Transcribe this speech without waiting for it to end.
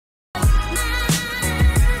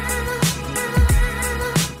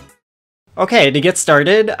Okay, to get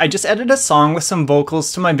started, I just added a song with some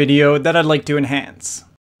vocals to my video that I'd like to enhance.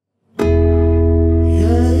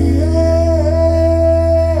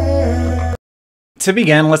 To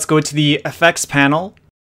begin, let's go to the Effects panel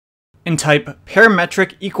and type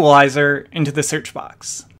Parametric Equalizer into the search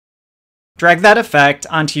box. Drag that effect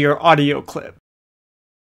onto your audio clip.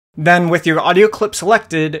 Then, with your audio clip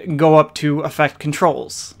selected, go up to Effect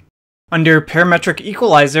Controls. Under Parametric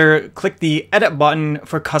Equalizer, click the Edit button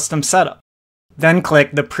for Custom Setup. Then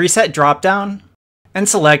click the Preset dropdown and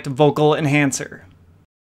select Vocal Enhancer.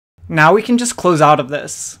 Now we can just close out of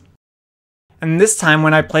this. And this time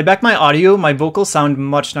when I play back my audio, my vocals sound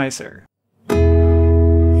much nicer.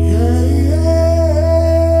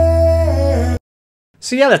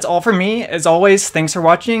 So yeah, that's all for me. As always, thanks for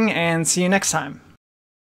watching and see you next time.